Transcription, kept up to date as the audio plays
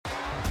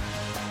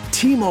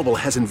T-Mobile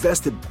has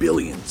invested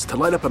billions to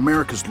light up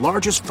America's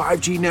largest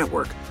 5G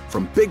network,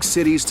 from big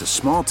cities to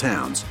small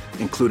towns,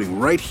 including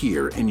right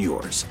here in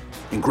yours.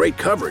 And great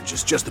coverage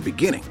is just the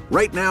beginning.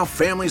 Right now,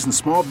 families and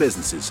small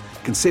businesses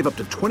can save up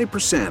to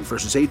 20%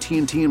 versus AT&T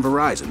and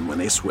Verizon when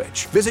they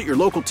switch. Visit your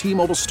local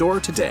T-Mobile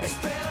store today.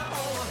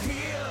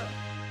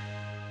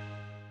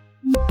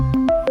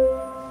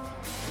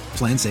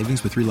 Plan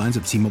savings with 3 lines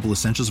of T-Mobile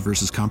Essentials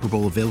versus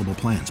comparable available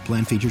plans.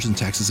 Plan features and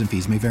taxes and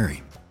fees may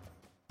vary.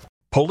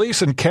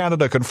 Police in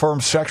Canada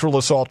confirmed sexual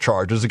assault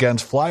charges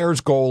against Flyers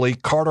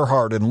goalie Carter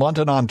Hart in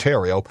London,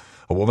 Ontario.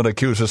 A woman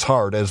accuses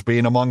Hart as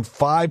being among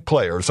 5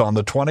 players on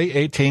the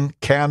 2018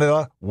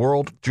 Canada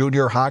World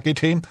Junior Hockey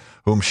Team,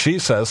 whom she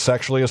says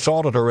sexually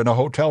assaulted her in a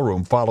hotel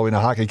room following a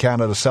Hockey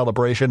Canada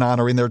celebration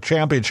honoring their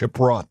championship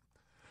run.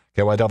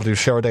 KYW's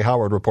Shara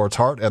Howard reports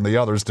Hart and the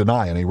others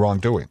deny any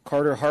wrongdoing.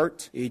 Carter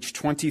Hart, age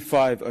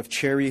 25, of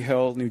Cherry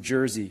Hill, New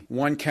Jersey.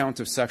 1 count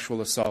of sexual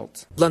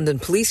assault. London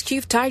Police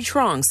Chief Ty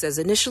Trong says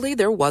initially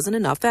there wasn't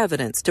enough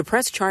evidence to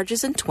press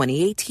charges in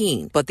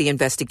 2018, but the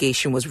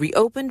investigation was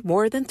reopened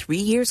more than 3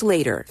 years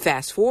later.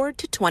 Fast forward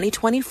to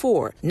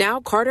 2024. Now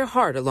Carter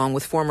Hart, along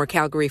with former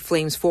Calgary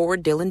Flames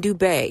forward Dylan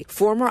Dubé,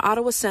 former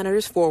Ottawa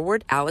Senators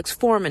forward Alex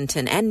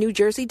Formanton, and New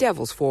Jersey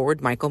Devils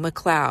forward Michael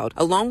McLeod,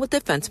 along with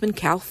defenseman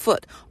Cal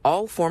Foote,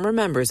 all former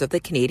members of the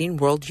Canadian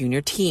World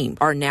Junior Team,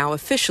 are now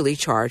officially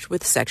charged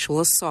with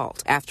sexual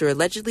assault after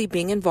allegedly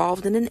being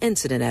involved in an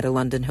incident at a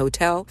London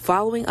hotel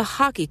following a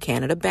Hockey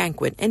Canada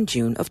banquet in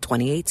June of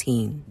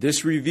 2018.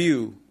 This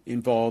review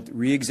involved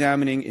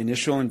re-examining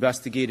initial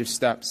investigative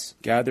steps,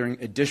 gathering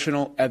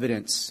additional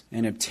evidence,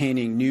 and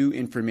obtaining new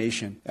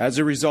information. As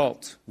a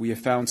result, we have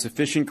found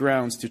sufficient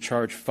grounds to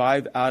charge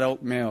 5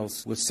 adult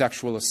males with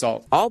sexual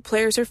assault. All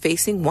players are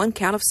facing 1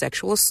 count of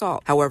sexual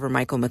assault. However,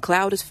 Michael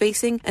McLeod is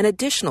facing an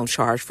additional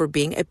charge for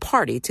being a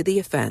party to the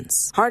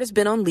offense. Hart has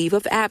been on leave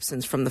of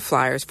absence from the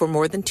Flyers for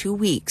more than 2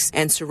 weeks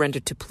and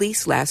surrendered to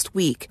police last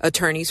week.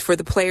 Attorneys for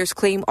the players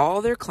claim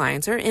all their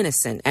clients are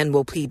innocent and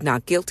will plead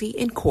not guilty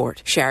in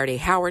court. Shara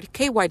Howard,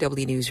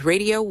 KYW News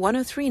Radio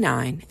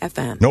 103.9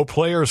 FM. No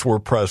players were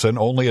present.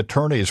 Only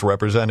attorneys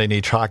representing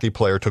each hockey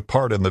player took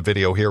part in the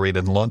video hearing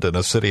in London,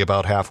 a city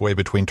about halfway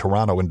between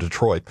Toronto and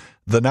Detroit.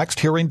 The next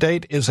hearing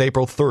date is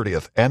April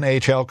 30th.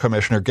 NHL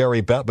Commissioner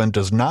Gary Bettman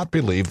does not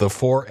believe the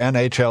 4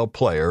 NHL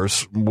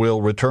players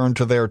will return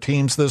to their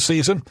teams this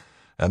season,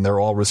 and they're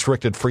all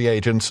restricted free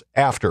agents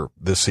after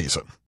this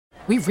season.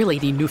 We really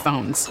need new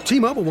phones.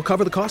 T-Mobile will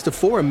cover the cost of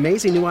 4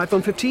 amazing new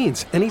iPhone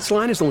 15s, and each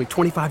line is only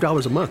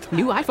 $25 a month.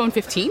 New iPhone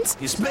 15s?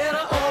 It's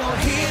better over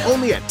here.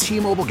 Only at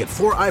T-Mobile, get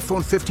 4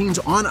 iPhone 15s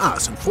on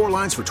us and 4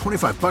 lines for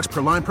 $25 per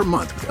line per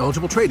month with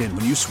eligible trade-in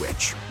when you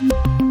switch.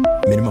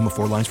 Minimum of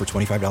 4 lines for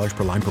 $25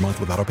 per line per month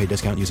with autopay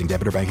discount using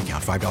debit or bank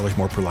account. $5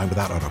 more per line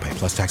without autopay,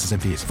 plus taxes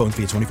and fees. Phone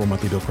fee at 24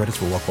 monthly bill credits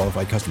for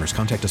well-qualified customers.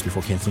 Contact us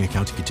before canceling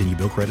account to continue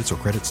bill credits or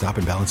credit stop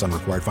and balance on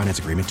required finance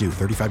agreement due.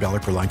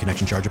 $35 per line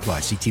connection charge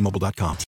applies. See T-Mobile.com.